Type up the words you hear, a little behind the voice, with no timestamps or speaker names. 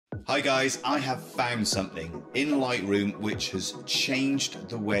Hi guys, I have found something in Lightroom which has changed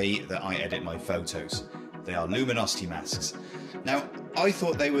the way that I edit my photos. They are luminosity masks. Now, I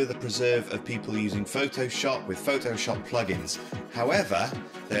thought they were the preserve of people using Photoshop with Photoshop plugins. However,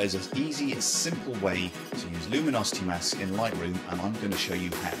 there is an easy, simple way to use luminosity masks in Lightroom, and I'm going to show you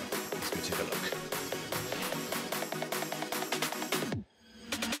how. Let's go take a look.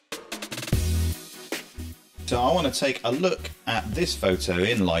 So I want to take a look at this photo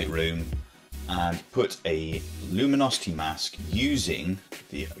in Lightroom and put a luminosity mask using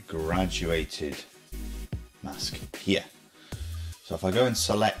the graduated mask here. So if I go and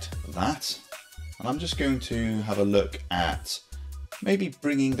select that, and I'm just going to have a look at maybe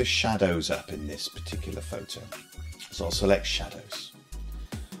bringing the shadows up in this particular photo. So I'll select shadows.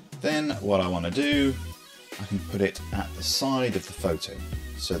 Then what I want to do, I can put it at the side of the photo.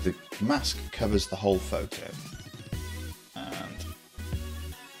 So the mask covers the whole photo. And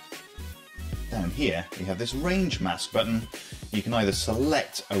down here we have this range mask button. You can either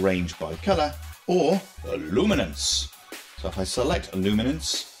select a range by colour or a luminance. So if I select a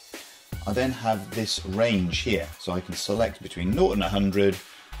luminance, I then have this range here. So I can select between 0 and 100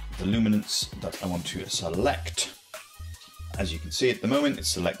 the luminance that I want to select. As you can see at the moment, it's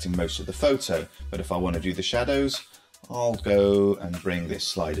selecting most of the photo, but if I want to do the shadows, I'll go and bring this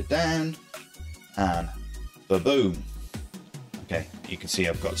slider down and ba-boom. Okay, you can see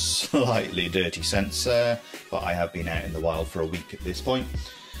I've got slightly dirty sensor, but I have been out in the wild for a week at this point.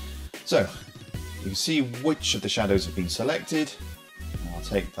 So you can see which of the shadows have been selected. I'll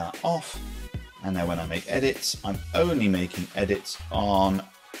take that off, and now when I make edits, I'm only making edits on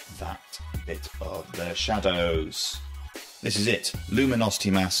that bit of the shadows. This is it, luminosity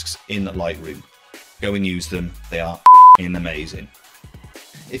masks in Lightroom. Go and use them, they are amazing.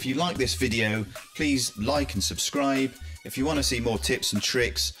 If you like this video, please like and subscribe. If you want to see more tips and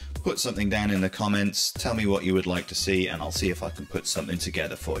tricks, put something down in the comments, tell me what you would like to see, and I'll see if I can put something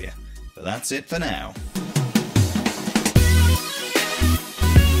together for you. But that's it for now.